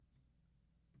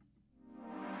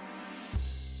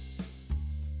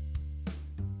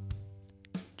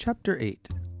Chapter 8,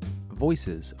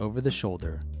 Voices Over the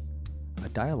Shoulder, a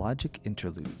Dialogic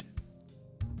Interlude.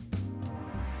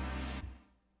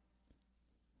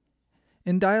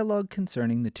 In Dialogue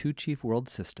Concerning the Two Chief World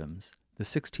Systems, the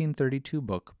 1632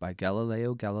 book by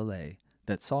Galileo Galilei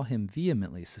that saw him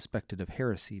vehemently suspected of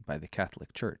heresy by the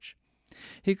Catholic Church,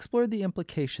 he explored the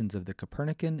implications of the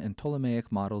Copernican and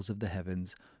Ptolemaic models of the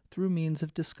heavens through means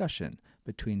of discussion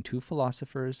between two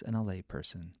philosophers and a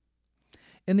layperson.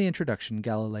 In the introduction,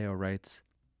 Galileo writes,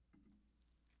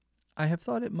 "I have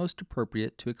thought it most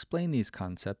appropriate to explain these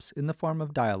concepts in the form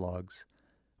of dialogues,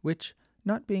 which,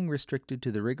 not being restricted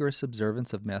to the rigorous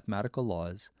observance of mathematical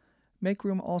laws, make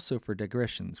room also for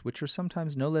digressions which are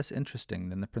sometimes no less interesting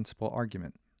than the principal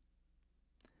argument.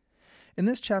 In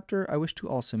this chapter, I wish to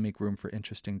also make room for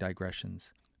interesting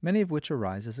digressions, many of which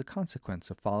arise as a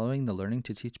consequence of following the learning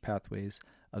to teach pathways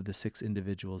of the 6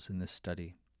 individuals in this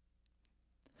study.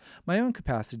 My own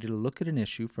capacity to look at an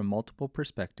issue from multiple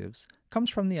perspectives comes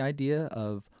from the idea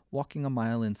of walking a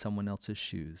mile in someone else's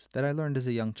shoes that I learned as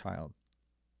a young child.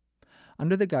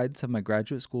 Under the guidance of my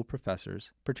graduate school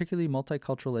professors, particularly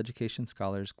multicultural education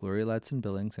scholars Gloria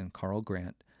Ladson-Billings and Carl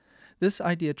Grant, this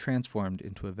idea transformed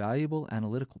into a valuable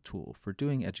analytical tool for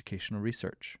doing educational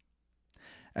research.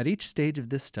 At each stage of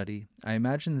this study, I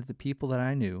imagined that the people that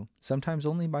I knew, sometimes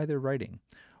only by their writing,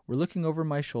 were looking over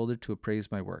my shoulder to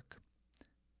appraise my work.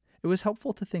 It was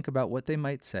helpful to think about what they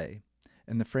might say,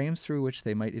 and the frames through which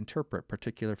they might interpret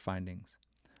particular findings,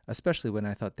 especially when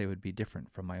I thought they would be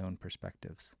different from my own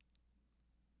perspectives.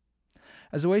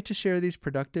 As a way to share these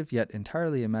productive yet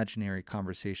entirely imaginary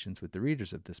conversations with the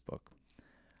readers of this book,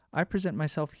 I present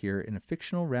myself here in a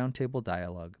fictional roundtable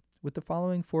dialogue with the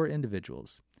following 4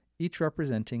 individuals, each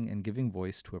representing and giving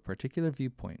voice to a particular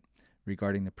viewpoint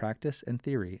regarding the practice and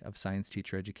theory of science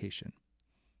teacher education.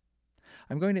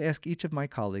 I'm going to ask each of my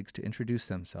colleagues to introduce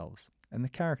themselves and the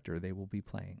character they will be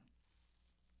playing.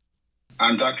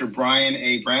 I'm Dr. Bryan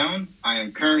A. Brown. I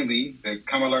am currently the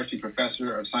Kammerlarchi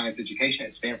Professor of Science Education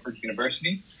at Stanford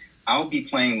University. I'll be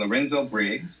playing Lorenzo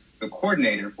Briggs, the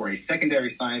coordinator for a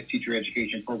secondary science teacher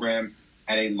education program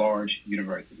at a large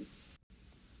university.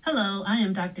 Hello, I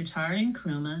am Dr. Tara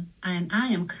Nkrumah, and I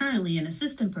am currently an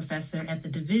assistant professor at the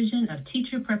Division of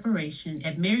Teacher Preparation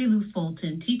at Mary Lou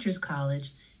Fulton Teachers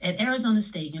College at Arizona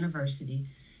State University,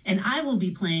 and I will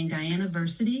be playing Diana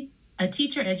Versity, a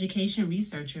teacher education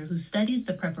researcher who studies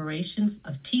the preparation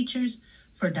of teachers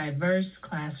for diverse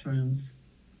classrooms.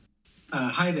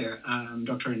 Hi there, I'm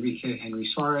Dr. Enrique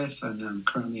Suarez, and I'm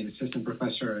currently an assistant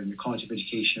professor in the College of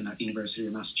Education at the University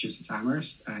of Massachusetts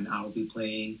Amherst, and I'll be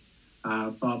playing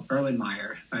Bob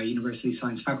Erlenmeyer, a university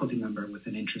science faculty member with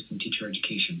an interest in teacher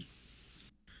education.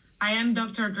 I am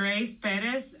Dr. Grace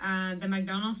Perez, the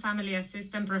McDonald Family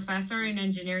Assistant Professor in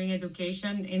Engineering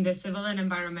Education in the Civil and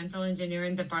Environmental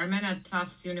Engineering Department at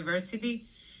Tufts University,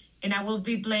 and I will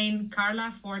be playing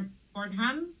Carla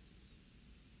Fordham.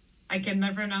 I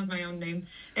cannot pronounce my own name.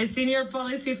 A Senior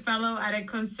Policy Fellow at a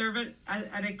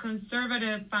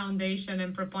conservative foundation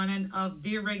and proponent of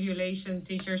deregulation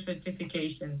teacher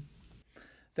certification.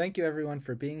 Thank you everyone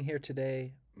for being here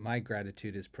today. My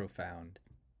gratitude is profound.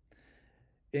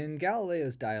 In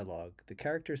Galileo's dialogue, the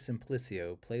character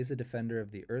Simplicio plays a defender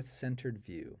of the Earth-centered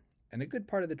view, and a good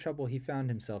part of the trouble he found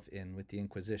himself in with the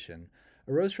Inquisition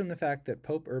arose from the fact that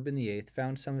Pope Urban VIII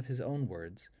found some of his own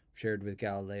words, shared with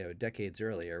Galileo decades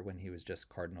earlier when he was just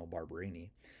Cardinal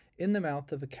Barberini, in the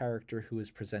mouth of a character who was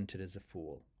presented as a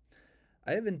fool.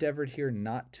 I have endeavored here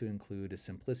not to include a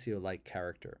Simplicio-like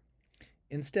character.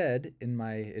 Instead, in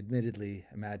my admittedly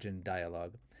imagined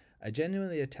dialogue, I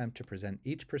genuinely attempt to present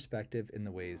each perspective in the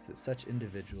ways that such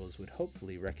individuals would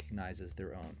hopefully recognize as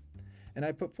their own, and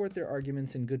I put forth their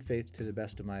arguments in good faith to the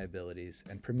best of my abilities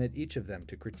and permit each of them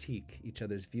to critique each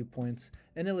other's viewpoints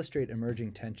and illustrate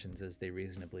emerging tensions as they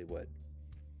reasonably would.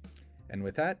 And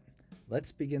with that,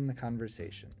 let's begin the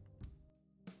conversation.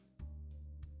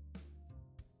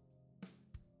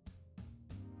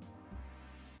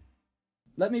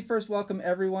 Let me first welcome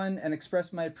everyone and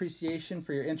express my appreciation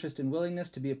for your interest and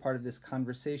willingness to be a part of this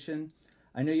conversation.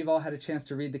 I know you've all had a chance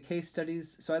to read the case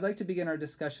studies, so I'd like to begin our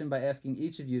discussion by asking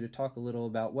each of you to talk a little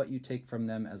about what you take from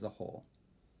them as a whole.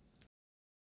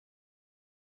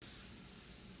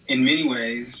 In many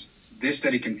ways, this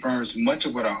study confirms much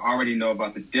of what I already know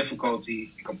about the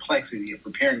difficulty and complexity of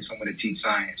preparing someone to teach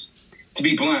science. To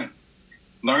be blunt,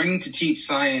 learning to teach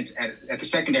science at the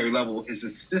secondary level is a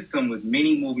system with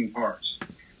many moving parts.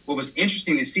 What was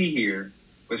interesting to see here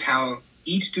was how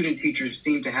each student teacher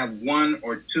seemed to have one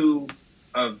or two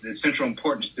of the central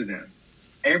importance to them.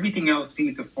 Everything else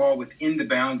seemed to fall within the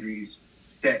boundaries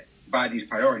set by these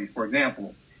priorities. For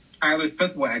example, Tyler's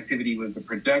principal activity was the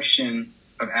production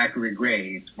of accurate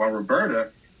grades, while Roberta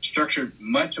structured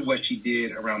much of what she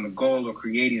did around the goal of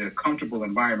creating a comfortable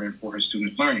environment for her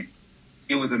students' learning.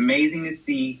 It was amazing to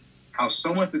see how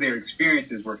so much of their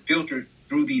experiences were filtered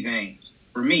through these aims.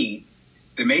 For me,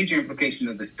 the major implication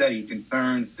of the study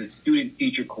concerns the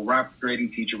student-teacher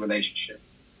cooperating-teacher relationship.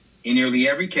 In nearly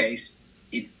every case,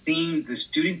 it seemed the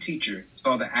student-teacher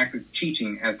saw the act of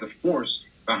teaching as the force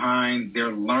behind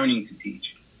their learning to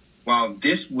teach. While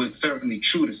this was certainly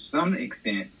true to some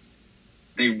extent,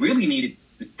 they really needed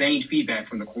sustained feedback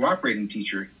from the cooperating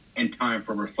teacher and time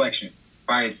for reflection.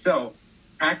 By itself,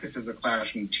 practice as a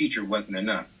classroom teacher wasn't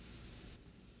enough.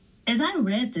 As I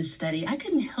read this study, I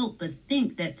couldn't help but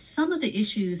think that some of the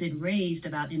issues it raised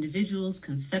about individuals'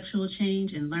 conceptual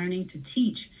change in learning to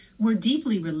teach were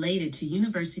deeply related to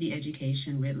university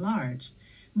education writ large.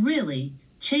 Really,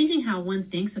 changing how one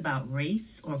thinks about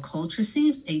race or culture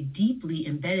seems a deeply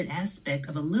embedded aspect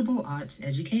of a liberal arts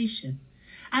education.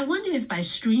 I wonder if by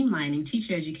streamlining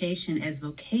teacher education as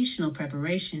vocational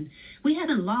preparation, we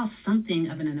haven't lost something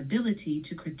of an ability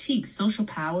to critique social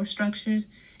power structures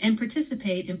and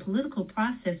participate in political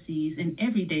processes in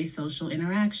everyday social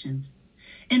interactions.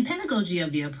 In Pedagogy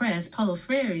of the Oppressed, Paulo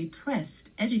Freire pressed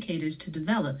educators to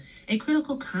develop a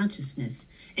critical consciousness,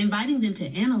 inviting them to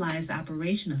analyze the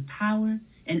operation of power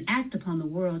and act upon the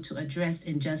world to address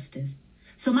injustice.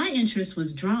 So my interest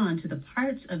was drawn to the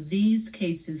parts of these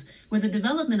cases where the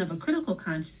development of a critical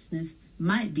consciousness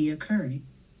might be occurring.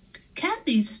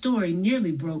 Kathy's story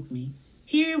nearly broke me.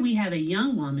 Here we have a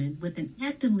young woman with an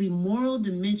actively moral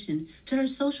dimension to her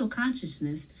social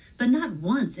consciousness, but not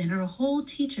once in her whole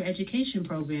teacher education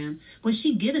program was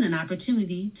she given an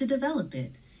opportunity to develop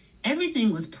it.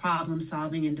 Everything was problem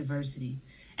solving and diversity.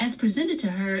 As presented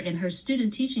to her in her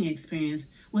student teaching experience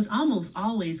was almost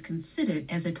always considered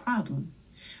as a problem.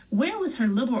 Where was her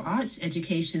liberal arts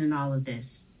education in all of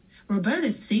this?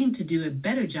 Roberta seemed to do a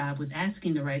better job with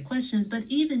asking the right questions, but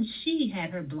even she had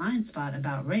her blind spot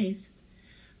about race.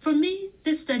 For me,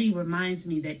 this study reminds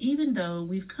me that even though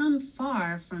we've come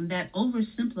far from that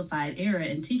oversimplified era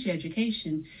in teacher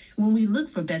education, when we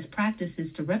look for best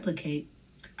practices to replicate,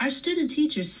 our student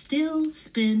teachers still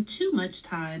spend too much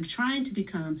time trying to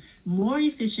become more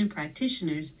efficient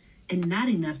practitioners and not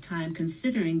enough time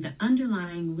considering the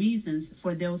underlying reasons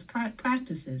for those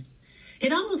practices.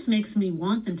 It almost makes me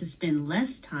want them to spend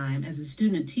less time as a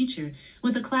student teacher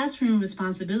with the classroom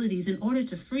responsibilities in order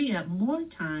to free up more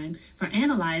time for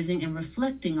analyzing and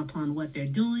reflecting upon what they're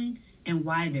doing and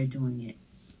why they're doing it.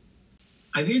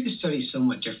 I view this study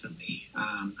somewhat differently.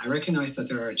 I recognize that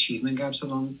there are achievement gaps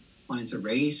along lines of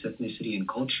race, ethnicity, and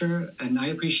culture, and I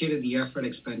appreciated the effort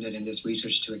expended in this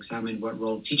research to examine what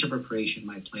role teacher preparation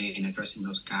might play in addressing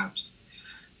those gaps.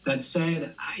 That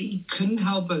said, I couldn't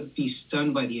help but be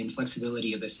stunned by the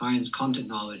inflexibility of the science content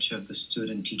knowledge of the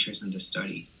student teachers in the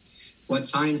study. What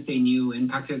science they knew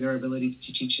impacted their ability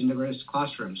to teach in diverse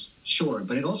classrooms, sure,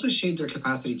 but it also shaped their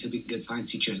capacity to be good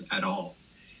science teachers at all.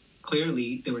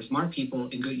 Clearly, there were smart people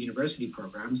in good university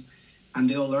programs, and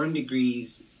they'll learn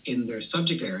degrees in their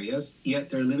subject areas, yet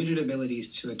their limited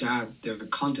abilities to adapt their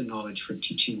content knowledge for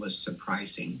teaching was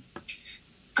surprising.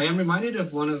 I am reminded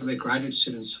of one of the graduate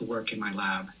students who work in my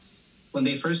lab. When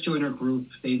they first join our group,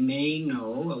 they may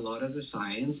know a lot of the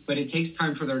science, but it takes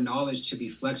time for their knowledge to be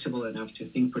flexible enough to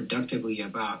think productively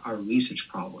about our research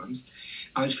problems.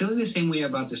 I was feeling the same way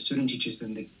about the student teachers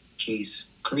in the case,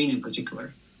 Corinne in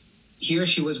particular. Here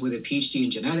she was with a PhD in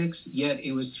genetics, yet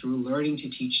it was through learning to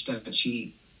teach that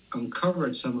she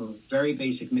uncovered some of very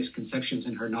basic misconceptions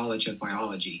in her knowledge of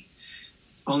biology.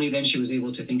 Only then she was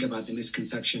able to think about the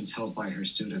misconceptions held by her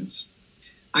students.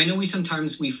 I know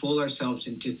sometimes we fool ourselves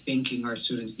into thinking our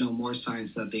students know more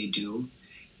science than they do.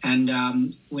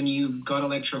 And when you've got a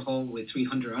lecture hall with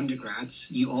 300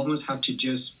 undergrads, you almost have to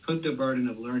just put the burden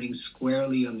of learning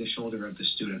squarely on the shoulder of the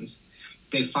students.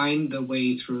 They find the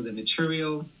way through the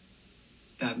material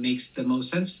that makes the most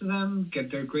sense to them,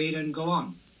 get their grade, and go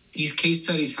on. These case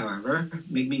studies, however,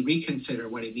 make me reconsider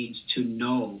what it means to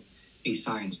know a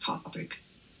science topic.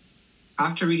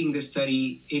 After reading this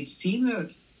study, it seemed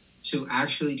that to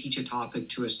actually teach a topic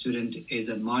to a student is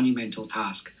a monumental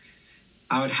task.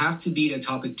 I would have to beat a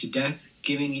topic to death,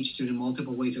 giving each student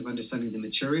multiple ways of understanding the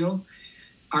material.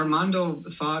 Armando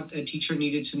thought a teacher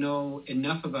needed to know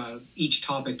enough about each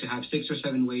topic to have 6 or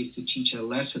 7 ways to teach a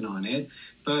lesson on it.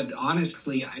 But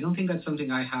honestly, I don't think that's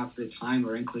something I have the time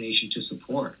or inclination to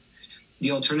support.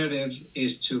 The alternative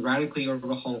is to radically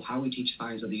overhaul how we teach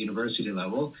science at the university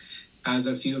level, as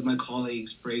a few of my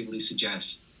colleagues bravely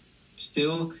suggest.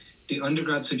 Still, the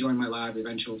undergrads who join my lab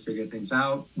eventually figure things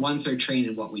out once they're trained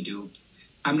in what we do.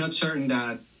 I'm not certain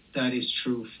that that is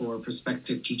true for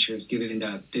prospective teachers, given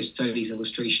that this study's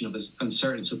illustration of the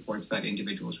uncertain supports that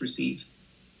individuals receive?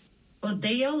 Well,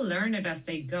 they all learn it as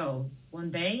they go.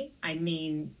 One day,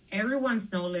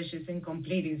 everyone's knowledge is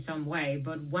incomplete in some way,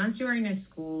 but once you're in a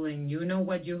school and you know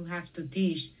what you have to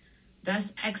teach,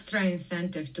 that's extra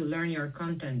incentive to learn your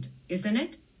content, isn't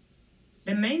it?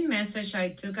 The main message I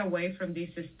took away from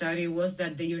this study was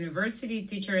that the university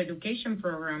teacher education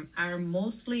program are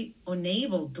mostly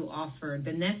unable to offer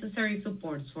the necessary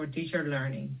supports for teacher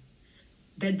learning.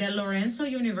 The De Lorenzo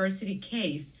University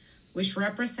case, which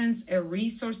represents a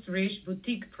resource-rich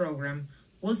boutique program,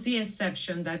 was the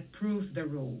exception that proved the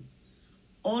rule.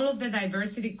 All of the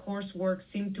diversity coursework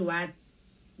seemed to add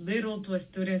little to a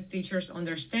student's teacher's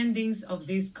understandings of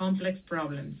these complex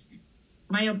problems.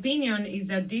 My opinion is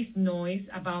that this noise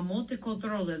about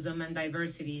multiculturalism and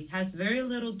diversity has very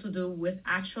little to do with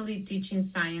actually teaching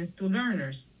science to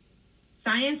learners.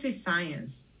 Science is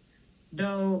science,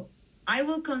 though I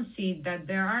will concede that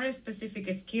there are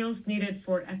specific skills needed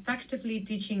for effectively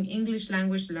teaching English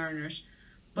language learners,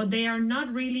 but they are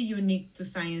not really unique to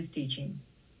science teaching.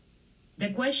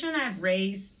 The question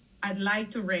I'd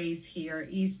like to raise here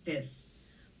is this: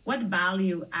 what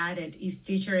value added is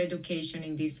teacher education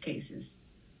in these cases?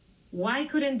 Why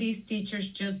couldn't these teachers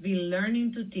just be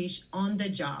learning to teach on the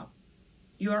job?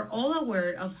 You are all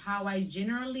aware of how I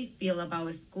generally feel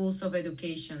about schools of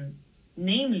education,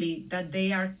 namely that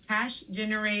they are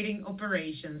cash-generating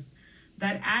operations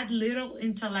that add little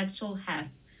intellectual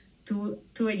heft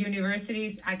to a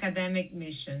university's academic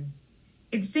mission.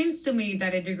 It seems to me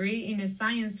that a degree in a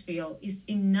science field is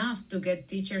enough to get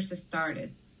teachers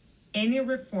started. Any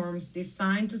reforms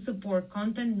designed to support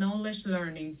content knowledge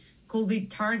learning could be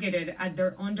targeted at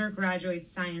their undergraduate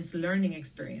science learning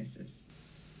experiences.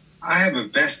 I have a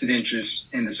vested interest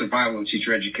in the survival of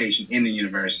teacher education in the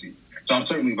university, so I'm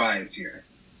certainly biased here.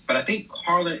 But I think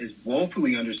Carla is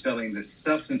woefully underselling the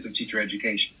substance of teacher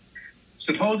education.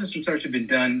 Suppose this research had been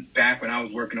done back when I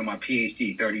was working on my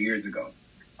PhD 30 years ago.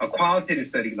 A qualitative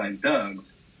study like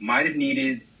Doug's might have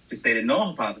needed to state a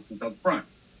null hypothesis up front.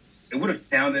 It would have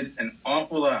sounded an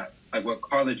awful lot like what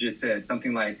Carla just said,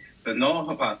 something like, the null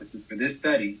hypothesis for this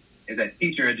study is that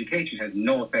teacher education has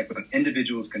no effect on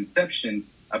individuals' conception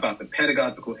about the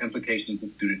pedagogical implications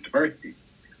of student diversity.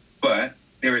 But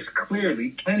there is clearly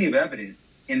plenty of evidence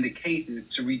in the cases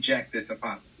to reject this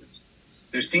hypothesis.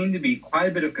 There seemed to be quite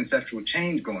a bit of conceptual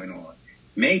change going on.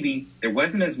 Maybe there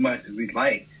wasn't as much as we'd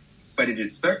liked, but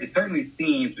it certainly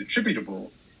seems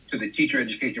attributable to the teacher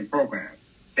education program.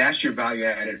 That's your value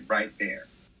added right there.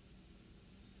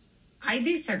 I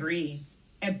disagree.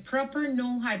 A proper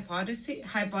null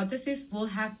hypothesis will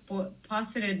have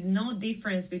posited no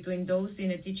difference between those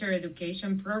in a teacher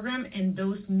education program and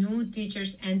those new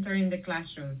teachers entering the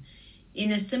classroom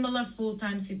in a similar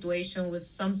full-time situation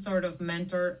with some sort of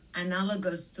mentor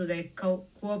analogous to the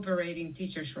cooperating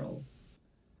teacher's role.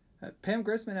 Pam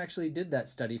Grossman actually did that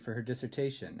study for her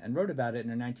dissertation and wrote about it in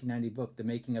her 1990 book, The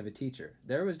Making of a Teacher.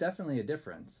 There was definitely a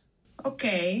difference.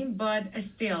 Okay, but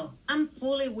still, I'm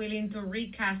fully willing to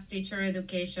recast teacher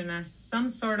education as some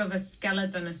sort of a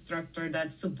skeleton structure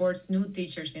that supports new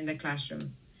teachers in the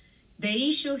classroom. The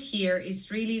issue here is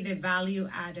really the value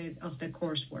added of the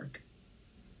coursework.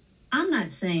 I'm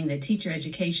not saying that teacher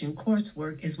education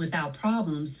coursework is without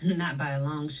problems, not by a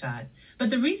long shot,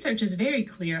 but the research is very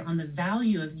clear on the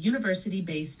value of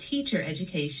university-based teacher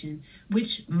education,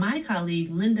 which my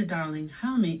colleague Linda Darling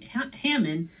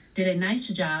Hammond did a nice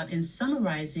job in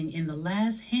summarizing in the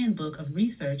last handbook of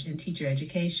research in teacher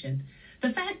education.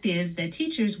 The fact is that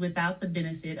teachers without the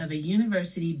benefit of a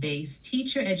university-based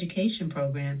teacher education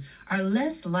program are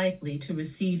less likely to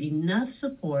receive enough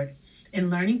support in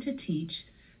learning to teach,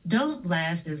 don't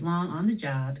last as long on the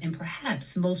job, and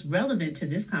perhaps most relevant to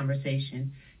this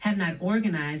conversation, have not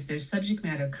organized their subject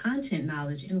matter content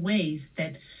knowledge in ways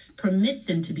that permit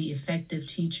them to be effective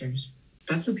teachers.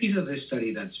 That's the piece of this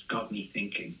study that's got me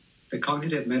thinking. The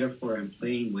cognitive metaphor I'm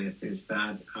playing with is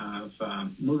that of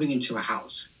moving into a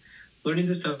house. Learning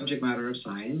the subject matter of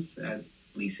science, at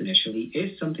least initially,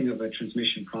 is something of a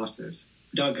transmission process.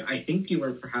 Doug, I think you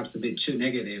were perhaps a bit too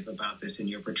negative about this in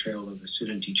your portrayal of the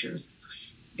student teachers.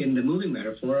 In the moving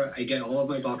metaphor, I get all of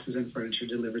my boxes and furniture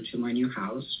delivered to my new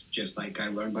house, just like I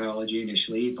learned biology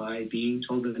initially by being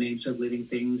told the names of living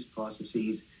things,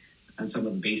 processes, and some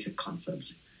of the basic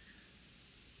concepts.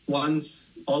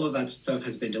 Once all of that stuff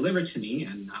has been delivered to me,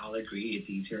 and I'll agree it's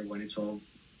easier when it all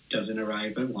doesn't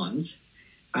arrive at once,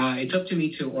 it's up to me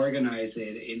to organize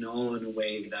it in a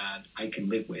way that I can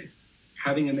live with.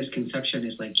 Having a misconception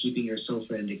is like keeping your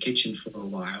sofa in the kitchen for a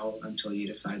while until you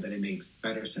decide that it makes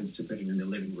better sense to put it in the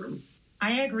living room.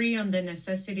 I agree on the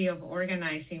necessity of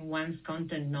organizing one's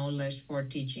content knowledge for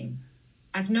teaching.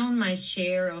 I've known my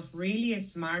share of really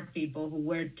smart people who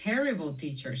were terrible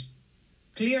teachers.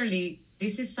 Clearly,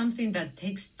 this is something that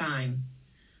takes time.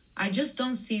 I just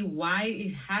don't see why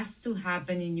it has to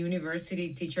happen in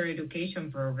university teacher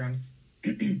education programs.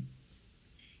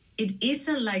 It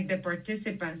isn't like the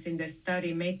participants in the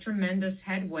study made tremendous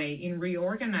headway in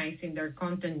reorganizing their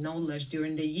content knowledge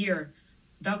during the year.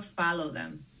 Doug followed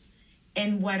them.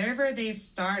 And whatever they've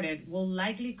started will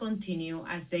likely continue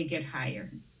as they get higher.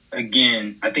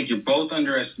 Again, I think you're both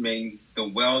underestimating the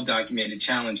well-documented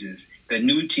challenges that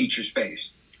new teachers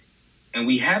face. And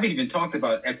we haven't even talked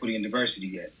about equity and diversity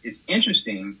yet. It's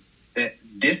interesting that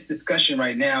this discussion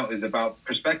right now is about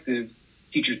prospective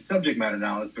teacher subject matter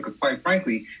knowledge, because quite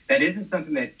frankly, that isn't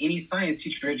something that any science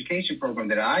teacher education program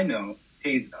that I know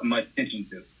pays much attention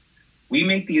to. We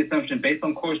make the assumption based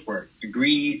on coursework,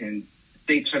 degrees, and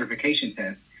state certification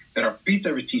tests that our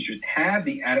pre-service teachers have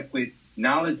the adequate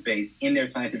knowledge base in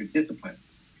their scientific discipline.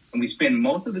 And we spend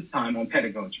most of the time on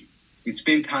pedagogy. We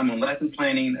spend time on lesson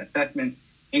planning, assessment,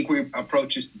 inquiry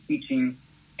approaches to teaching,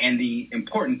 and the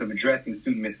importance of addressing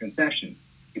student misconceptions.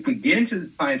 If we get into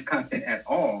the science content at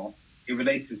all, it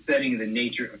relates to studying the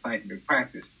nature of scientific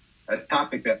practice, a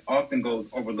topic that often goes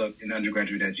overlooked in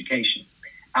undergraduate education.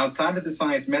 Outside of the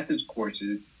science methods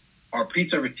courses, our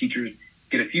pre-service teachers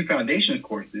get a few foundation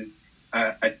courses,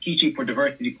 a teaching for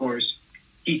diversity course,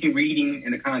 teaching reading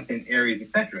in the content areas,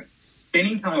 etc.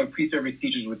 Spending time with pre-service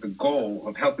teachers with the goal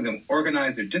of helping them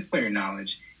organize their disciplinary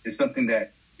knowledge is something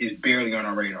that is barely on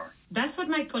our radar. That's what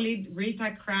my colleague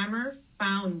Rita Kramer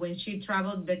found when she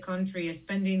traveled the country,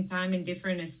 spending time in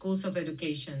different schools of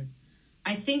education.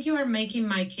 I think you are making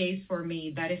my case for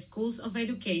me that schools of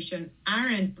education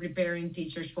aren't preparing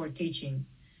teachers for teaching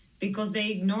because they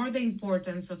ignore the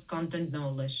importance of content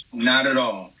knowledge. Not at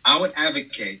all. I would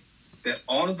advocate that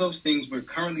all of those things we're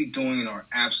currently doing are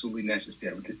absolutely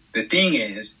necessary. The thing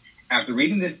is, after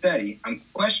reading this study, I'm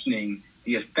questioning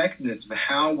the effectiveness of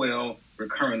how well we're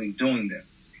currently doing them.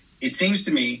 It seems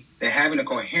to me that having a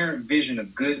coherent vision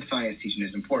of good science teaching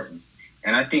is important.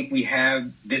 And I think we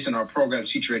have this in our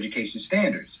program's teacher education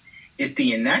standards. It's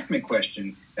the enactment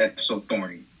question that's so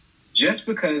thorny. Just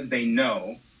because they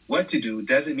know what to do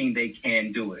doesn't mean they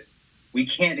can do it. We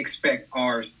can't expect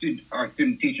our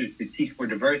student teachers to teach for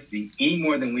diversity any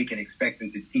more than we can expect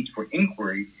them to teach for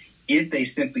inquiry if they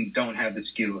simply don't have the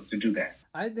skills to do that.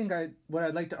 I think what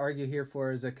I'd like to argue here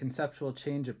for is a conceptual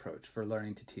change approach for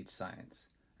learning to teach science.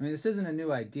 I mean, this isn't a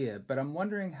new idea, but I'm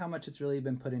wondering how much it's really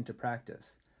been put into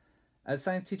practice. As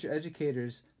science teacher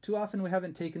educators, too often we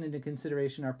haven't taken into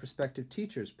consideration our prospective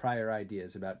teachers' prior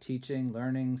ideas about teaching,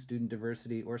 learning, student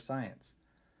diversity, or science.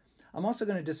 I'm also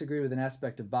going to disagree with an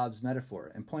aspect of Bob's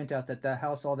metaphor and point out that the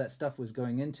house all that stuff was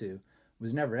going into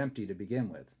was never empty to begin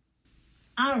with.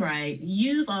 All right,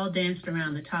 you've all danced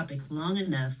around the topic long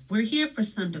enough. We're here for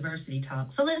some diversity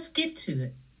talk, so let's get to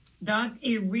it. Doug,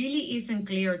 it really isn't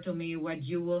clear to me what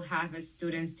you will have as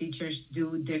students, teachers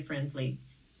do differently.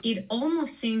 It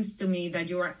almost seems to me that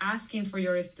you are asking for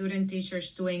your student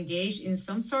teachers to engage in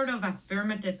some sort of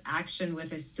affirmative action with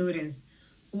the students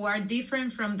who are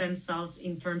different from themselves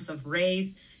in terms of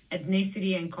race,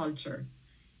 ethnicity, and culture.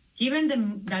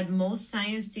 Given that most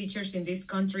science teachers in this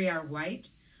country are white,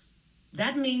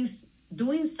 that means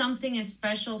doing something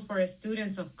special for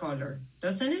students of color,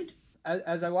 doesn't it?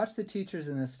 As I watched the teachers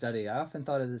in this study, I often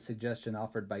thought of the suggestion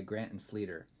offered by Grant and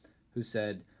Sleater, who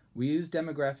said, "We use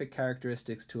demographic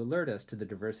characteristics to alert us to the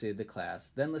diversity of the class,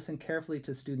 then listen carefully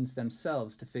to students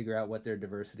themselves to figure out what their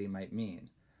diversity might mean."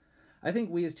 I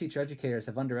think we as teacher educators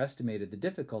have underestimated the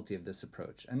difficulty of this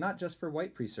approach, and not just for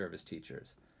white pre-service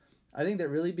teachers. I think that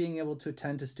really being able to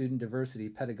attend to student diversity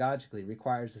pedagogically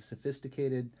requires a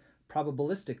sophisticated,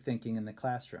 probabilistic thinking in the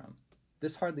classroom.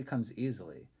 This hardly comes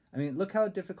easily. I mean, look how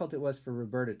difficult it was for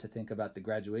Roberta to think about the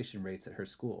graduation rates at her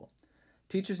school.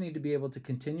 Teachers need to be able to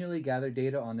continually gather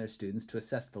data on their students to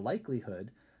assess the likelihood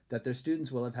that their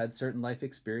students will have had certain life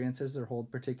experiences or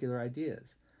hold particular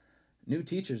ideas. New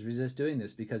teachers resist doing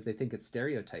this because they think it's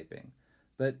stereotyping,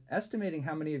 but estimating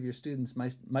how many of your students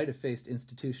might have faced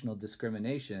institutional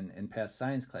discrimination in past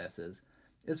science classes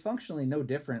is functionally no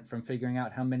different from figuring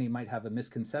out how many might have a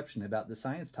misconception about the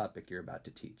science topic you're about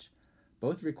to teach.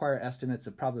 Both require estimates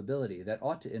of probability that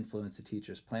ought to influence a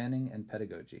teacher's planning and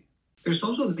pedagogy. There's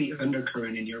also the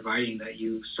undercurrent in your writing that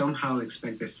you somehow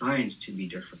expect the science to be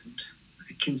different.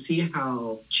 I can see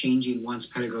how changing one's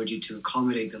pedagogy to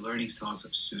accommodate the learning styles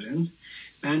of students,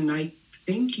 and I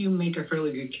think you make a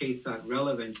fairly good case that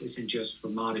relevance isn't just for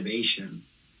motivation.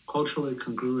 Culturally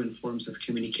congruent forms of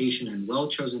communication and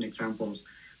well-chosen examples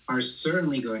are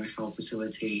certainly going to help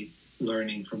facilitate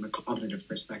learning from a cognitive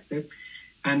perspective.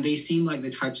 And they seem like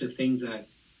the types of things that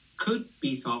could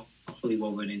be thoughtfully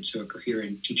woven into a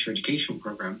coherent teacher education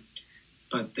program.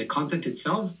 But the content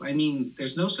itself, I mean,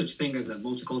 there's no such thing as a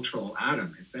multicultural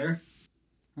atom, is there?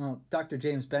 Well, Dr.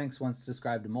 James Banks once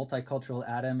described a multicultural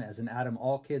atom as an atom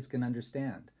all kids can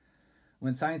understand.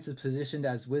 When science is positioned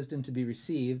as wisdom to be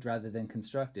received rather than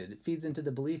constructed, it feeds into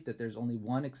the belief that there's only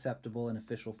one acceptable and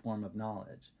official form of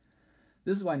knowledge.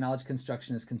 This is why knowledge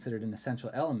construction is considered an essential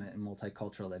element in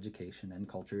multicultural education and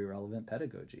culturally relevant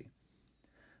pedagogy.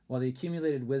 While the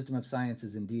accumulated wisdom of science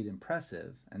is indeed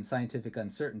impressive, and scientific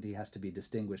uncertainty has to be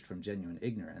distinguished from genuine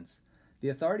ignorance, the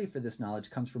authority for this knowledge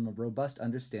comes from a robust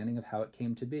understanding of how it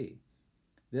came to be.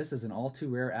 This is an all too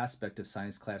rare aspect of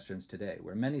science classrooms today,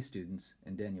 where many students,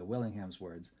 in Daniel Willingham's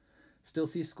words, still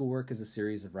see schoolwork as a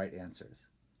series of right answers.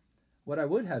 What I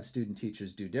would have student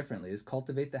teachers do differently is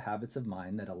cultivate the habits of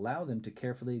mind that allow them to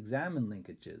carefully examine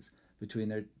linkages between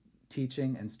their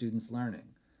teaching and students' learning.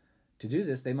 To do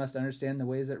this, they must understand the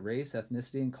ways that race,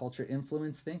 ethnicity, and culture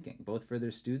influence thinking, both for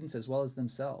their students as well as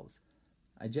themselves.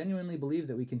 I genuinely believe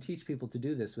that we can teach people to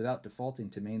do this without defaulting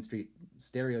to mainstream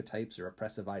stereotypes or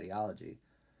oppressive ideology.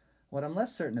 What I'm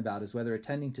less certain about is whether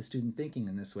attending to student thinking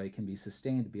in this way can be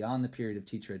sustained beyond the period of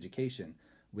teacher education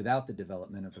without the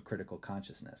development of a critical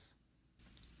consciousness.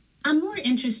 I'm more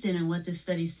interested in what this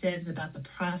study says about the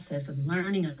process of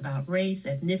learning about race,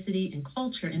 ethnicity, and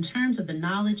culture in terms of the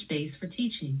knowledge base for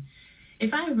teaching.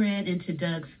 If I read into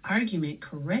Doug's argument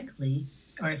correctly,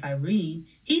 or if I read,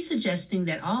 he's suggesting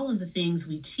that all of the things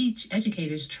we teach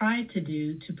educators tried to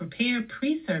do to prepare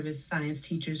pre-service science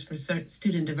teachers for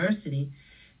student diversity,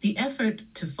 the effort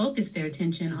to focus their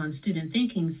attention on student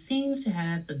thinking seems to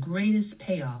have the greatest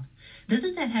payoff.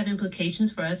 Doesn't that have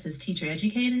implications for us as teacher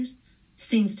educators?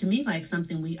 Seems to me like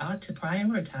something we ought to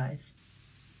prioritize.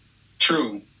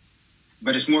 True,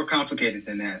 but it's more complicated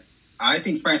than that. I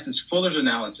think Francis Fuller's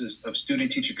analysis of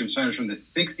student-teacher concerns from the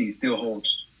 60s still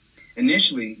holds.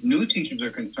 Initially, new teachers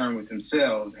are concerned with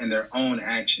themselves and their own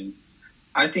actions.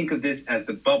 I think of this as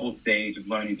the bubble stage of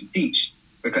learning to teach,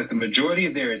 because the majority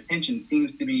of their attention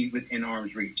seems to be within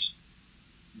arm's reach.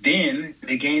 Then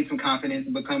they gain some confidence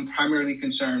and become primarily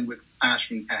concerned with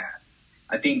classroom tasks.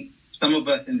 I think some of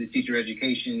us in the teacher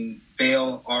education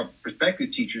fail our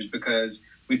prospective teachers because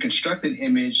we construct an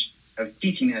image of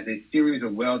teaching as a series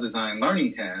of well-designed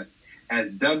learning tasks, as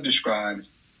Doug describes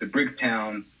the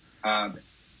Bricktown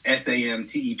SAM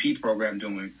TEP program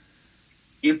doing.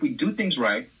 If we do things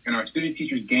right and our student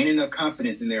teachers gain enough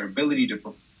confidence in their ability to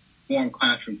perform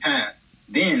classroom tasks,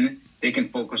 then they can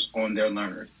focus on their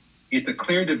learners. It's a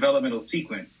clear developmental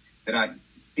sequence that I've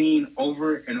seen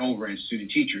over and over in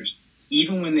student teachers.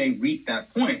 Even when they reach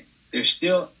that point, they're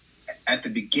still at the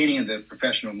beginning of the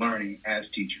professional learning as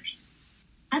teachers.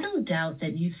 I don't doubt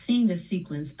that you've seen this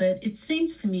sequence, but it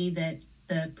seems to me that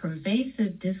the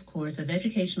pervasive discourse of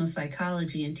educational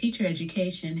psychology and teacher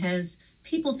education has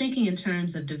people thinking in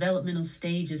terms of developmental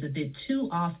stages a bit too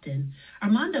often.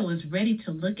 Armando was ready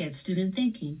to look at student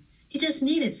thinking. He just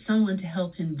needed someone to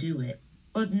help him do it.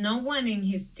 But no one in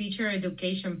his teacher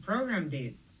education program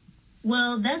did.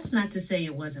 Well, that's not to say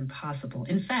it wasn't possible.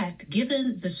 In fact,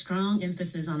 given the strong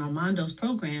emphasis on Armando's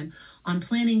program on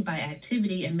planning by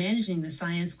activity and managing the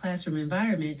science classroom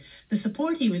environment, the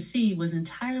support he received was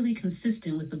entirely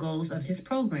consistent with the goals of his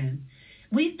program.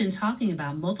 We've been talking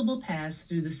about multiple paths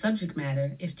through the subject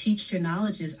matter. If teacher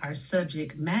knowledge is our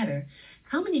subject matter,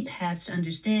 how many paths to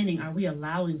understanding are we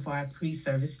allowing for our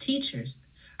pre-service teachers?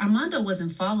 Armando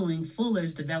wasn't following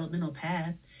Fuller's developmental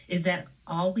path. Is that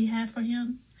all we have for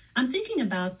him? I'm thinking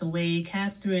about the way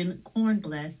Catherine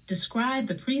Kornbleth described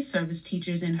the pre-service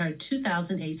teachers in her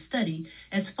 2008 study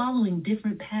as following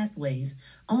different pathways,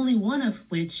 only one of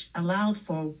which allowed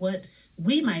for what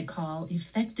we might call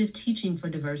effective teaching for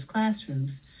diverse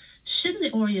classrooms. Shouldn't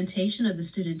the orientation of the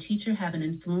student teacher have an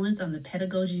influence on the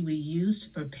pedagogy we use to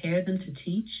prepare them to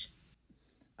teach?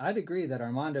 I'd agree that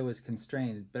Armando was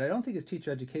constrained, but I don't think his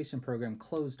teacher education program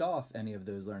closed off any of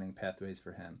those learning pathways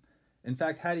for him. In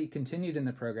fact, had he continued in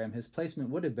the program, his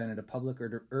placement would have been at a public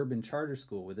or urban charter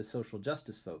school with a social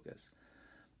justice focus.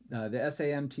 The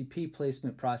SAMTP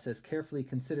placement process carefully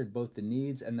considered both the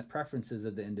needs and the preferences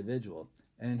of the individual,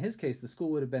 and in his case, the school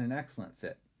would have been an excellent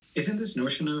fit. Isn't this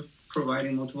notion of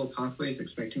providing multiple pathways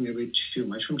expecting a bit too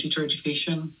much from teacher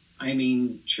education? I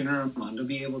mean, shouldn't Armando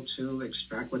be able to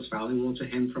extract what's valuable to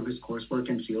him from his coursework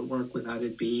and fieldwork without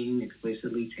it being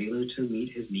explicitly tailored to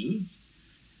meet his needs?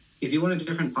 If you want a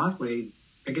different pathway,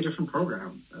 pick a different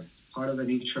program. That's part of the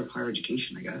nature of higher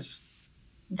education, I guess.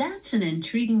 That's an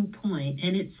intriguing point,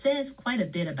 and it says quite a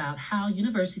bit about how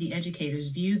university educators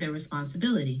view their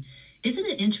responsibility. Isn't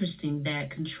it interesting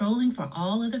that controlling for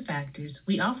all other factors,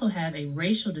 we also have a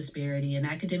racial disparity in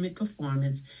academic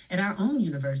performance at our own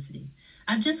university?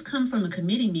 I've just come from a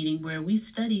committee meeting where we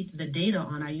studied the data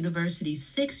on our university's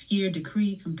 6-year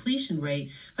degree completion rate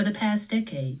for the past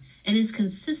decade, and it's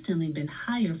consistently been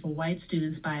higher for white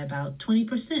students by about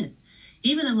 20%,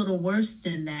 even a little worse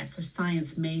than that for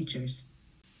science majors.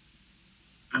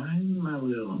 I'm a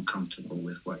little uncomfortable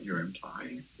with what you're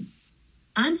implying.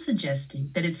 I'm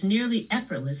suggesting that it's nearly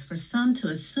effortless for some to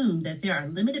assume that there are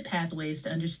limited pathways to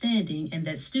understanding and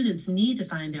that students need to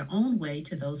find their own way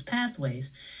to those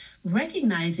pathways.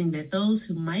 Recognizing that those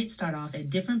who might start off at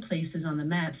different places on the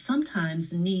map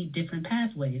sometimes need different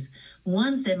pathways,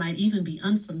 ones that might even be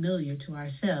unfamiliar to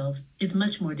ourselves, is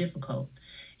much more difficult.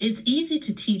 It's easy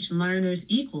to teach learners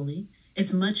equally.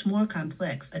 It's much more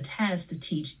complex, a task to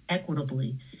teach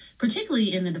equitably,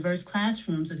 particularly in the diverse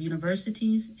classrooms of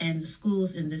universities and the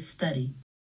schools in this study.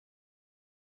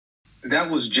 That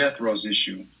was Jethro's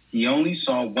issue. He only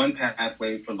saw one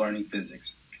pathway for learning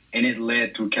physics, and it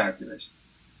led through calculus.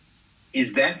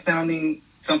 Is that sounding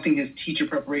something his teacher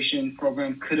preparation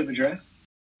program could have addressed?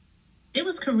 It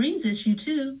was Corinne's issue,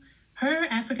 too. Her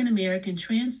African-American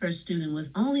transfer student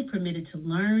was only permitted to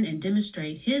learn and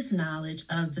demonstrate his knowledge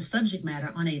of the subject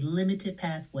matter on a limited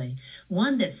pathway,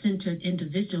 one that centered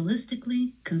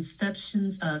individualistically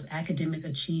conceptions of academic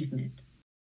achievement.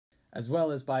 As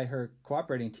well as by her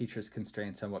cooperating teacher's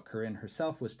constraints on what Corinne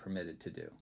herself was permitted to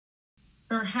do.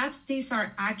 Perhaps these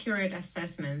are accurate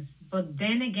assessments, but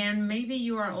then again, maybe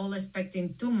you are all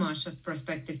expecting too much of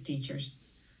prospective teachers.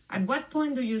 At what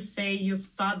point do you say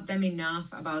you've taught them enough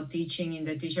about teaching in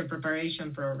the teacher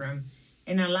preparation program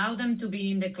and allow them to be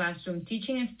in the classroom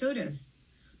teaching students?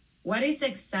 What is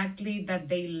exactly that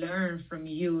they learn from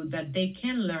you that they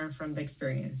can learn from the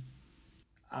experience?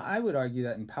 I would argue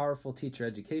that in powerful teacher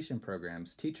education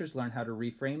programs, teachers learn how to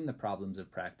reframe the problems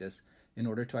of practice in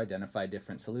order to identify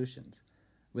different solutions.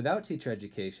 Without teacher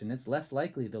education, it's less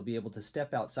likely they'll be able to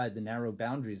step outside the narrow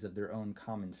boundaries of their own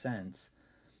common sense,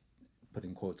 put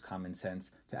in quotes common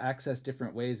sense, to access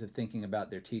different ways of thinking about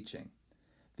their teaching.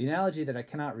 The analogy that I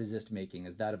cannot resist making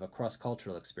is that of a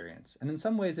cross-cultural experience, and in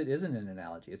some ways it isn't an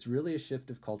analogy, it's really a shift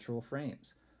of cultural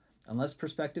frames. Unless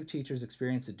prospective teachers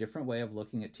experience a different way of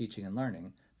looking at teaching and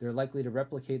learning, they're likely to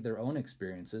replicate their own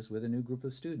experiences with a new group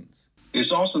of students.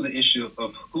 There's also the issue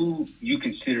of who you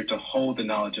consider to hold the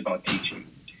knowledge about teaching.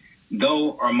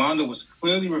 Though Armando was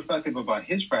clearly reflective about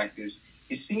his practice,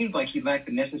 it seemed like he lacked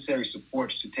the necessary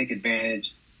supports to take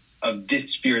advantage of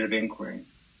this spirit of inquiry.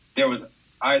 There was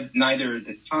neither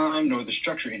the time nor the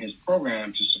structure in his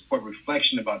program to support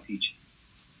reflection about teaching.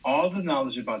 All the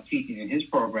knowledge about teaching in his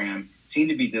program seemed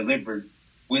to be delivered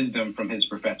wisdom from his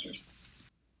professors.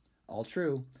 All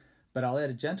true, but I'll add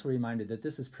a gentle reminder that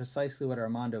this is precisely what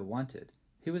Armando wanted.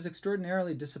 He was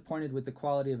extraordinarily disappointed with the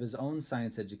quality of his own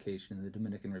science education in the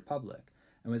Dominican Republic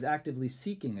and was actively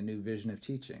seeking a new vision of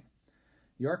teaching.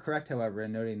 You are correct, however,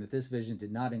 in noting that this vision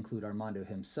did not include Armando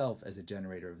himself as a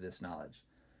generator of this knowledge.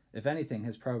 If anything,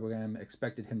 his program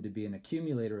expected him to be an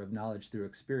accumulator of knowledge through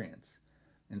experience.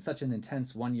 In such an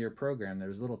intense one-year program, there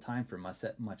was little time for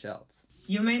much else.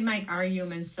 You made my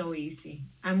argument so easy.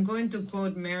 I'm going to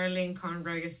quote Marilyn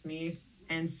Conrad Smith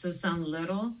and Susan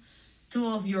Little, two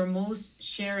of your most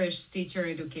cherished teacher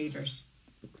educators.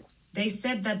 They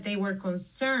said that they were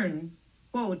concerned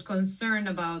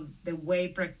about the way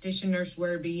practitioners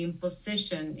were being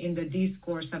positioned in the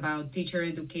discourse about teacher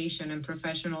education and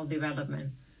professional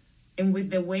development, and with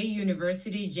the way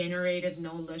university-generated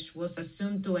knowledge was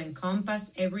assumed to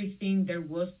encompass everything there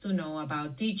was to know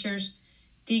about teachers,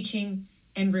 teaching,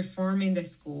 and reforming the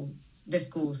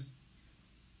schools.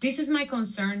 This is my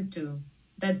concern too,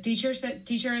 that teacher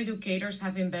educators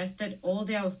have invested all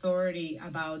the authority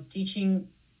about teaching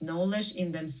knowledge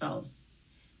in themselves.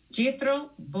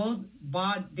 Jethro both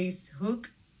bought this hook,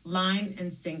 line,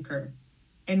 and sinker,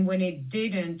 and when it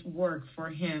didn't work for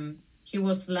him, he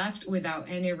was left without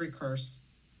any recourse.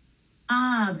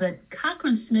 But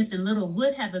Cochran, Smith, and Little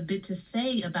would have a bit to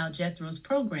say about Jethro's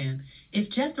program. If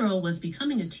Jethro was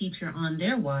becoming a teacher on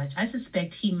their watch, I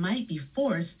suspect he might be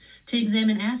forced to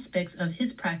examine aspects of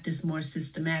his practice more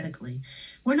systematically.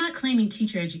 We're not claiming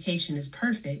teacher education is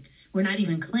perfect. We're not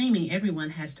even claiming everyone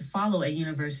has to follow a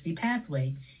university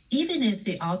pathway. Even if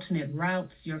the alternate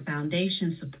routes your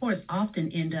foundation supports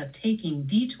often end up taking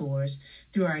detours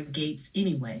through our gates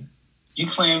anyway. You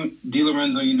claim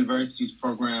DeLorenzo University's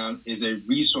program is a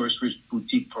resource-rich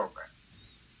boutique program.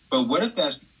 But what if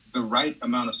that's the right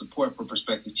amount of support for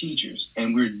prospective teachers,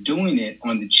 and we're doing it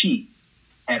on the cheap?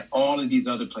 at all of these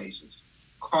other places.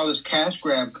 Carla's cash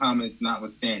grab comments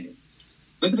notwithstanding.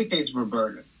 Look at the case of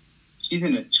Roberta. She's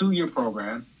in a 2-year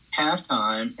program,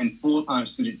 half-time and full-time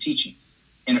student teaching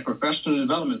in a professional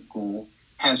development school,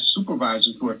 has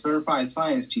supervisors who are certified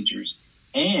science teachers,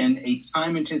 and a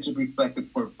time-intensive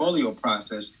reflective portfolio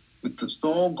process with the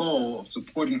sole goal of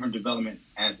supporting her development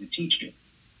as a teacher.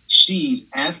 She's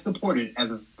as supported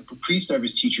as a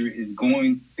pre-service teacher is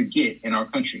going to get in our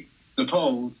country.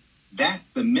 Suppose that's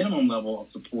the minimum level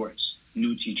of supports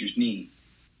new teachers need.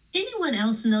 Anyone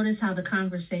else notice how the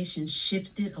conversation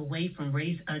shifted away from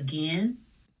race again?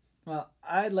 Well,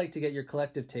 I'd like to get your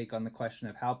collective take on the question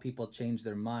of how people change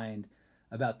their mind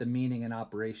about the meaning and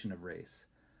operation of race.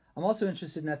 I'm also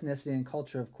interested in ethnicity and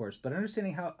culture, of course, but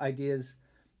understanding how ideas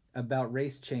about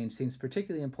race change seems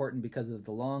particularly important because of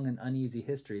the long and uneasy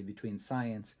history between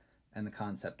science and the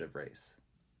concept of race.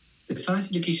 The science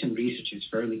education research is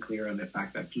fairly clear on the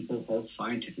fact that people hold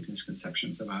scientific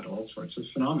misconceptions about all sorts of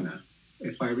phenomena.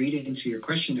 If I read into your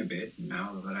question a bit,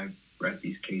 now that I've read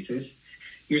these cases,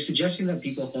 you're suggesting that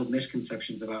people hold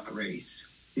misconceptions about race.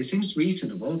 This seems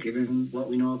reasonable given what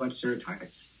we know about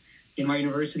stereotypes. In my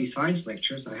university science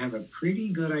lectures, I have a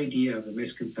pretty good idea of the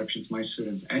misconceptions my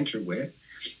students enter with,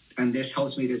 and this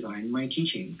helps me design my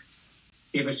teaching.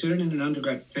 If a student in an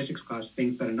undergrad physics class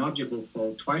thinks that an object will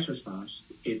fall twice as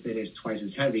fast if it is twice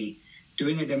as heavy,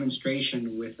 doing a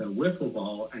demonstration with a wiffle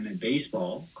ball and a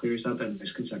baseball clears up that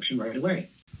misconception right away.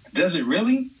 Does it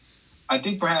really? I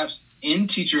think perhaps in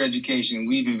teacher education,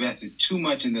 we've invested too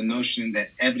much in the notion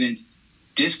that evidence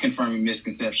disconfirming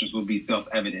misconceptions will be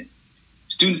self-evident.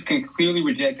 Students can clearly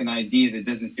reject an idea that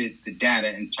doesn't fit the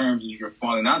data in terms of your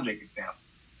falling object example.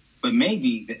 But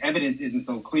maybe the evidence isn't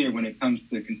so clear when it comes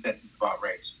to conceptions about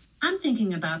race. I'm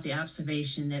thinking about the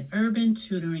observation that urban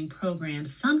tutoring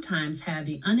programs sometimes have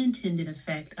the unintended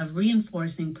effect of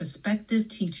reinforcing prospective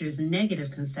teachers' negative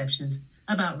conceptions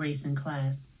about race and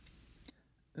class.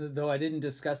 Though I didn't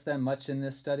discuss them much in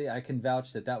this study, I can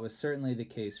vouch that that was certainly the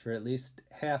case for at least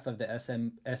half of the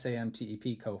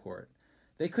SAM-TEP cohort.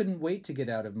 They couldn't wait to get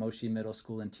out of Moshi Middle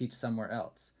School and teach somewhere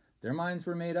else. Their minds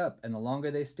were made up, and the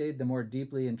longer they stayed, the more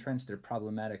deeply entrenched their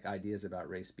problematic ideas about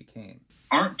race became.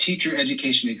 Aren't teacher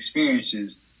education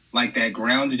experiences like that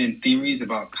grounded in theories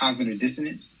about cognitive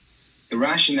dissonance? The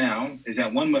rationale is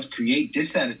that one must create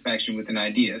dissatisfaction with an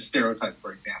idea, a stereotype,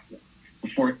 for example,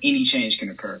 before any change can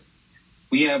occur.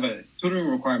 We have a tutoring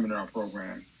requirement in our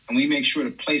program, and we make sure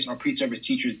to place our pre-service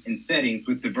teachers in settings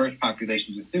with diverse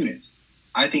populations of students.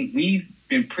 I think we've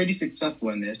been pretty successful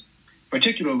in this,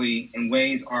 particularly in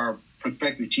ways our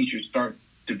prospective teachers start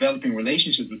developing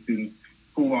relationships with students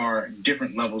who are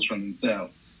different levels from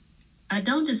themselves. I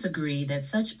don't disagree that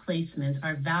such placements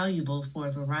are valuable for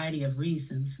a variety of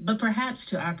reasons, but perhaps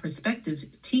to our prospective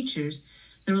teachers,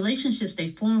 the relationships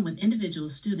they form with individual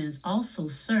students also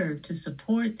serve to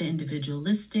support the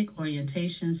individualistic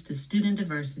orientations to student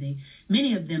diversity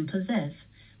many of them possess,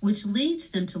 which leads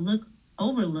them to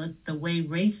overlook the way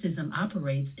racism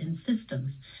operates in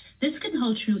systems. This can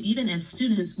hold true even as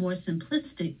students' more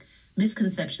simplistic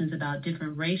misconceptions about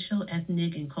different racial,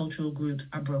 ethnic, and cultural groups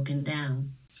are broken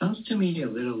down. Sounds to me a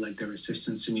little like the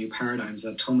resistance to new paradigms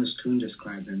that Thomas Kuhn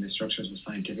described in the Structures of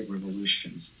Scientific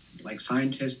Revolutions. Like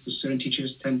scientists, the student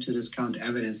teachers tend to discount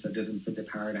evidence that doesn't fit the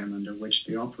paradigm under which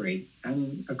they operate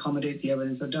and accommodate the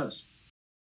evidence that does.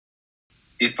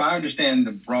 If I understand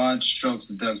the broad strokes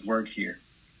of Doug's work here,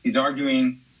 he's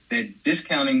arguing that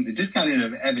the discounting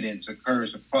of evidence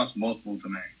occurs across multiple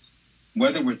domains.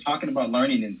 Whether we're talking about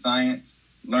learning in science,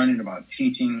 learning about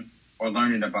teaching, or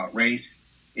learning about race,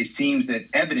 it seems that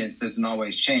evidence doesn't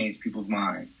always change people's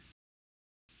minds.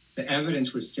 The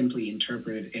evidence was simply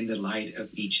interpreted in the light of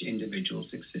each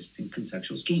individual's existing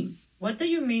conceptual scheme. What do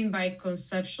you mean by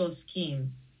conceptual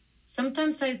scheme?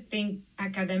 Sometimes I think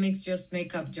academics just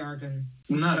make up jargon.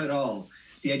 Not at all.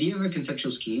 The idea of a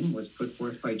conceptual scheme was put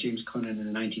forth by James Conant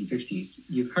in the 1950s.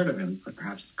 You've heard of him,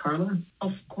 perhaps, Carla?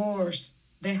 Of course.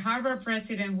 The Harvard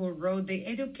president who wrote The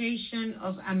Education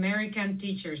of American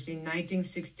Teachers in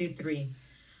 1963.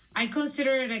 I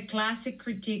consider it a classic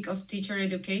critique of teacher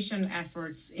education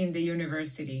efforts in the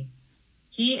university.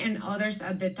 He and others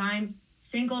at the time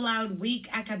singled out weak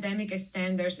academic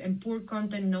standards and poor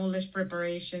content knowledge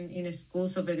preparation in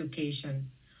schools of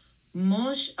education.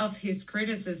 Much of his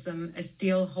criticism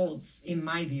still holds, in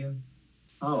my view.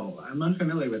 Oh, I'm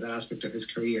unfamiliar with that aspect of his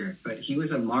career, but he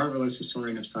was a marvelous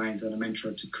historian of science and a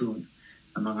mentor to Kuhn,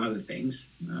 among other things.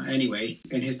 Anyway,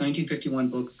 in his 1951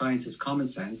 book, Science is Common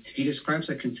Sense, he describes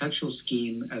a conceptual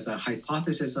scheme as a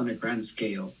hypothesis on a grand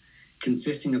scale,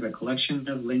 consisting of a collection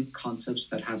of linked concepts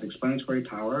that have explanatory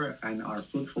power and are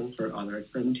fruitful for other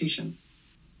experimentation.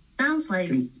 Sounds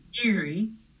like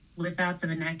theory without the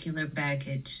vernacular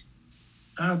baggage.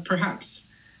 Perhaps.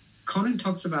 Conan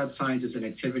talks about science as an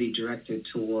activity directed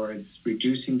towards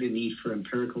reducing the need for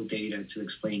empirical data to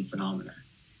explain phenomena.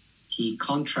 He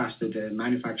contrasted the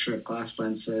manufacture of glass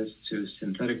lenses to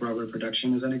synthetic rubber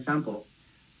production as an example.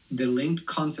 The linked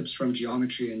concepts from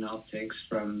geometry and optics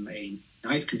from a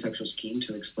nice conceptual scheme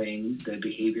to explain the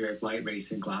behavior of light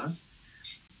rays in glass.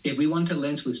 If we want a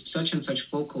lens with such and such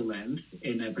focal length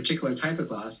in a particular type of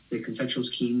glass, the conceptual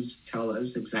schemes tell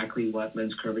us exactly what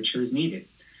lens curvature is needed.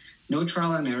 No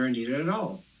trial and error needed at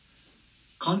all.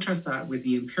 Contrast that with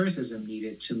the empiricism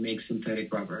needed to make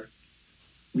synthetic rubber.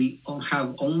 We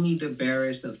have only the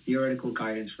barest of theoretical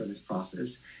guidance for this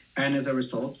process, and as a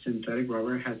result, synthetic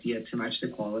rubber has yet to match the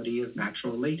quality of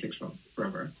natural latex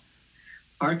rubber.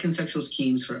 Our conceptual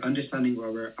schemes for understanding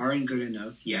rubber aren't good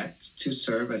enough yet to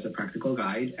serve as a practical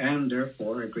guide, and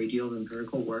therefore a great deal of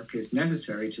empirical work is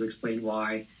necessary to explain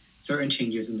why certain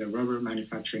changes in the rubber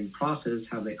manufacturing process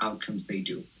have the outcomes they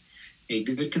do. A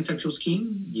good conceptual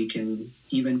scheme, you can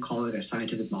even call it a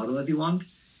scientific model if you want,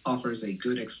 offers a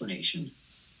good explanation.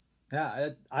 Yeah,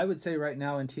 I would say right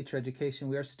now in teacher education,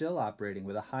 we are still operating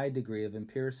with a high degree of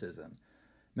empiricism.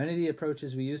 Many of the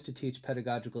approaches we use to teach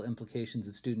pedagogical implications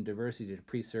of student diversity to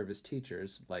pre-service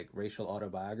teachers, like racial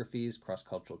autobiographies,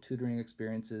 cross-cultural tutoring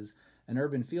experiences, and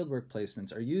urban fieldwork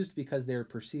placements, are used because they are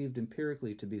perceived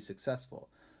empirically to be successful.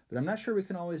 But I'm not sure we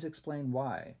can always explain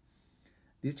why.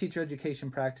 These teacher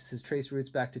education practices trace roots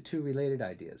back to two related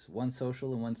ideas, one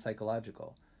social and one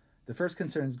psychological. The first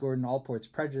concerns Gordon Allport's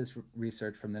prejudice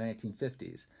research from the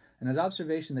 1950s, and his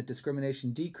observation that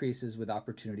discrimination decreases with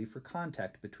opportunity for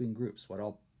contact between groups, what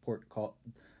Allport called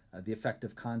the effect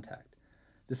of contact.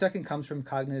 The second comes from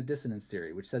cognitive dissonance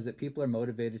theory, which says that people are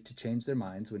motivated to change their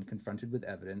minds when confronted with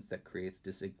evidence that creates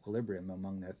disequilibrium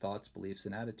among their thoughts, beliefs,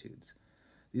 and attitudes.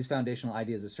 These foundational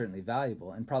ideas are certainly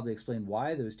valuable and probably explain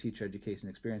why those teacher education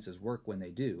experiences work when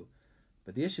they do,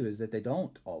 but the issue is that they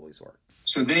don't always work.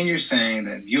 So then you're saying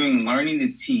that viewing learning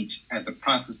to teach as a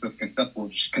process of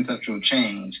conceptual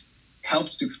change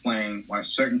helps explain why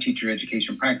certain teacher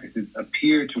education practices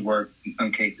appear to work in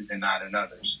some cases and not in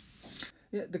others.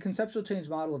 Yeah, the conceptual change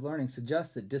model of learning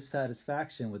suggests that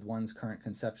dissatisfaction with one's current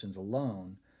conceptions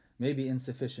alone may be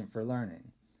insufficient for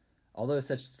learning. Although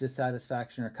such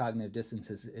dissatisfaction or cognitive dissonance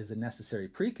is a necessary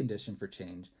precondition for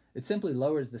change, it simply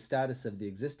lowers the status of the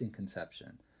existing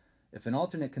conception. If an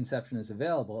alternate conception is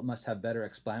available, it must have better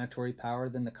explanatory power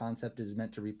than the concept it is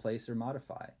meant to replace or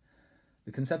modify.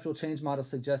 The conceptual change model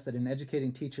suggests that in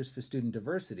educating teachers for student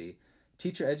diversity,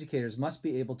 teacher educators must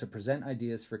be able to present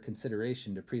ideas for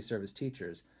consideration to pre-service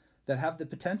teachers that have the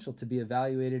potential to be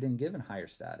evaluated and given higher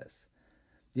status.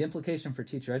 The implication for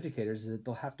teacher educators is that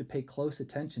they'll have to pay close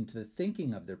attention to the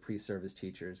thinking of their pre-service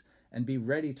teachers and be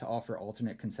ready to offer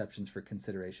alternate conceptions for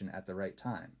consideration at the right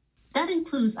time. That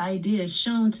includes ideas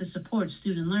shown to support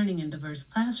student learning in diverse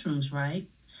classrooms, right?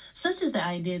 Such as the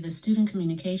idea that student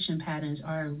communication patterns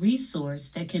are a resource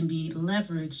that can be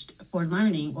leveraged for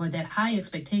learning, or that high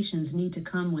expectations need to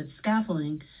come with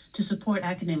scaffolding to support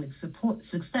academic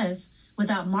success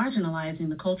without marginalizing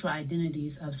the cultural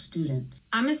identities of students.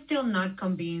 I'm still not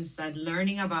convinced that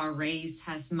learning about race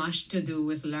has much to do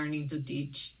with learning to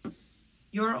teach.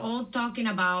 You're all talking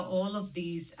about all of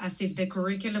these as if the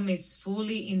curriculum is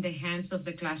fully in the hands of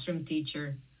the classroom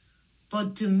teacher.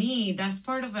 But to me, that's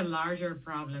part of a larger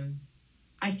problem.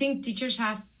 I think teachers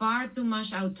have far too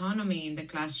much autonomy in the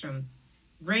classroom.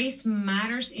 Race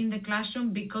matters in the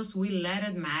classroom because we let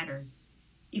it matter.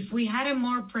 If we had a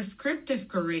more prescriptive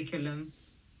curriculum,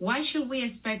 why should we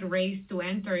expect race to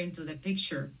enter into the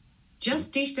picture?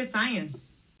 Just teach the science.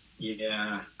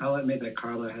 Yeah, I'll admit that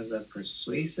Carla has a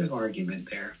persuasive argument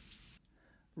there.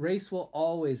 Race will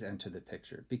always enter the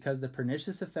picture because the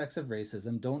pernicious effects of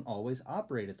racism don't always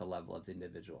operate at the level of the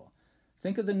individual.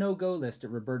 Think of the no-go list at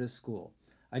Roberta's school.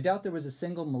 I doubt there was a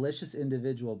single malicious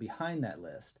individual behind that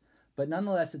list, but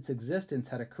nonetheless its existence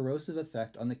had a corrosive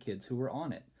effect on the kids who were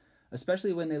on it,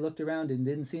 especially when they looked around and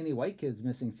didn't see any white kids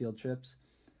missing field trips.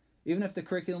 Even if the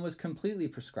curriculum was completely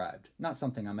prescribed, not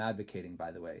something I'm advocating,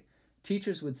 by the way,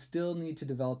 teachers would still need to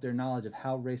develop their knowledge of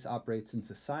how race operates in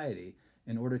society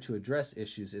in order to address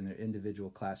issues in their individual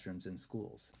classrooms and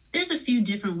schools. There's a few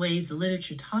different ways the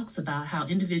literature talks about how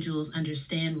individuals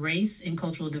understand race and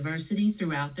cultural diversity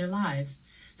throughout their lives.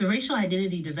 The racial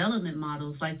identity development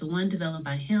models, like the one developed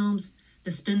by Helms,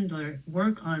 the Spindler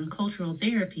work on cultural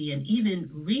therapy, and even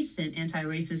recent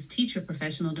anti-racist teacher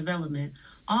professional development,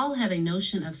 all have a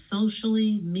notion of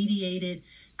socially mediated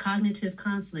cognitive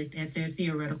conflict at their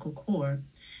theoretical core.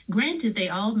 Granted, they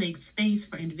all make space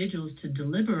for individuals to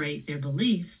deliberate their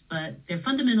beliefs, but their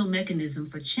fundamental mechanism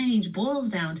for change boils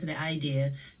down to the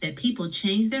idea that people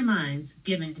change their minds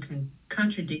given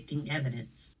contradicting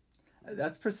evidence.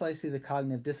 That's precisely the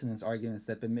cognitive dissonance arguments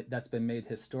that's been made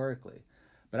historically.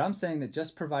 But I'm saying that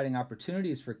just providing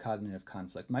opportunities for cognitive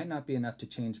conflict might not be enough to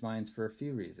change minds for a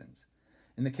few reasons.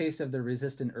 In the case of the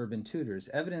resistant urban tutors,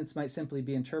 evidence might simply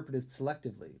be interpreted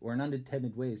selectively or in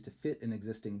unintended ways to fit an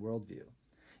existing worldview.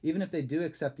 Even if they do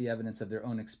accept the evidence of their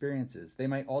own experiences, they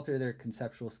might alter their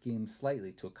conceptual schemes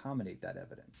slightly to accommodate that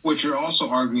evidence. What you're also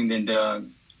arguing then, Doug,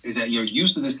 is that your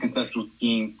use of this conceptual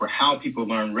scheme for how people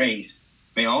learn race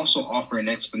may also offer an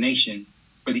explanation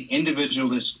for the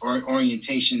individualist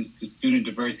orientations to student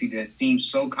diversity that seems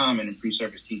so common in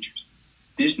pre-service teachers.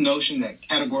 This notion that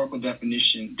categorical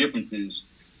differences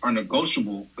are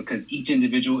negotiable because each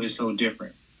individual is so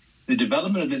different. The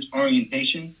development of this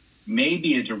orientation may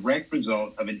be a direct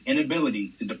result of an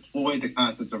inability to deploy the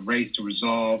concept of race to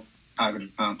resolve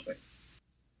cognitive conflict.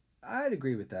 I'd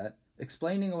agree with that.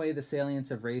 Explaining away the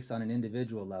salience of race on an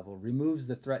individual level removes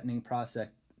the threatening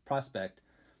prospect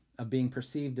of being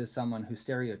perceived as someone who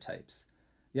stereotypes.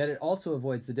 Yet it also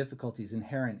avoids the difficulties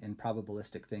inherent in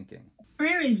probabilistic thinking.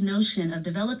 Freire's notion of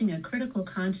developing a critical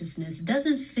consciousness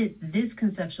doesn't fit this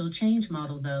conceptual change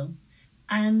model, though.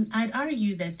 And I'd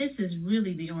argue that this is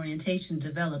really the orientation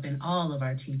developed in all of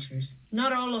our teachers.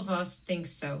 Not all of us think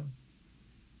so.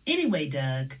 Anyway,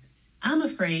 Doug, I'm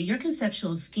afraid your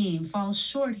conceptual scheme falls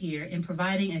short here in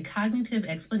providing a cognitive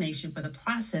explanation for the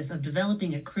process of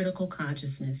developing a critical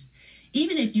consciousness.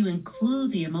 Even if you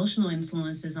include the emotional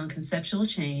influences on conceptual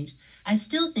change, I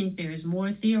still think there is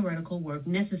more theoretical work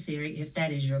necessary if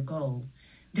that is your goal.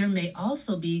 There may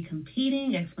also be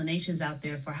competing explanations out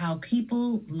there for how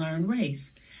people learn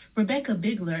race. Rebecca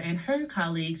Bigler and her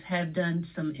colleagues have done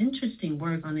some interesting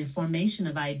work on the formation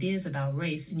of ideas about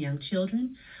race in young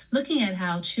children, looking at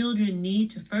how children need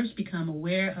to first become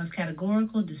aware of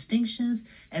categorical distinctions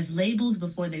as labels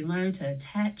before they learn to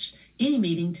attach any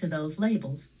meaning to those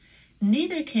labels.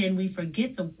 Neither can we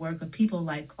forget the work of people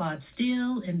like Claude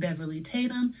Steele and Beverly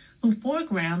Tatum, who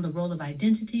foreground the role of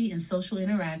identity and social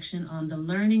interaction on the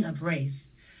learning of race.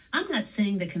 I'm not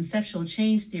saying that conceptual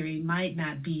change theory might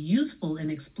not be useful in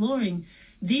exploring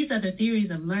these other theories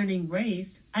of learning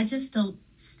race. I just don't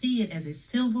see it as a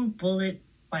silver bullet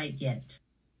quite yet.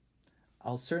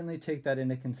 I'll certainly take that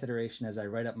into consideration as I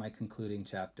write up my concluding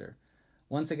chapter.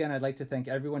 Once again, I'd like to thank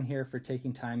everyone here for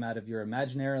taking time out of your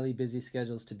imaginarily busy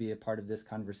schedules to be a part of this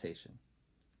conversation.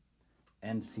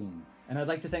 End scene. And I'd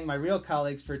like to thank my real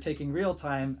colleagues for taking real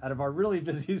time out of our really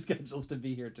busy schedules to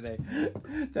be here today.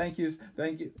 Thank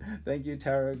you,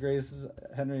 Tara, Grace,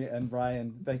 Henry, and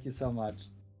Bryan. Thank you so much.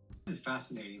 This is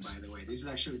fascinating, by the way. This is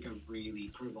actually like a really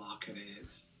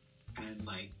provocative and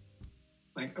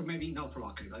or maybe not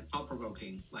provocative, like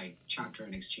thought-provoking, chapter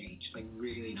and exchange.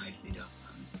 Really nicely done.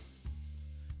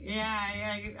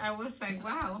 Yeah, I was like,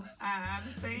 wow, I'm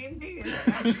saying this.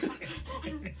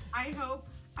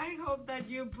 I hope that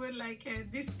you put a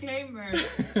disclaimer.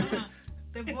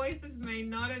 The voices may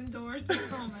not endorse the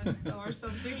comment or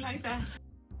something like that.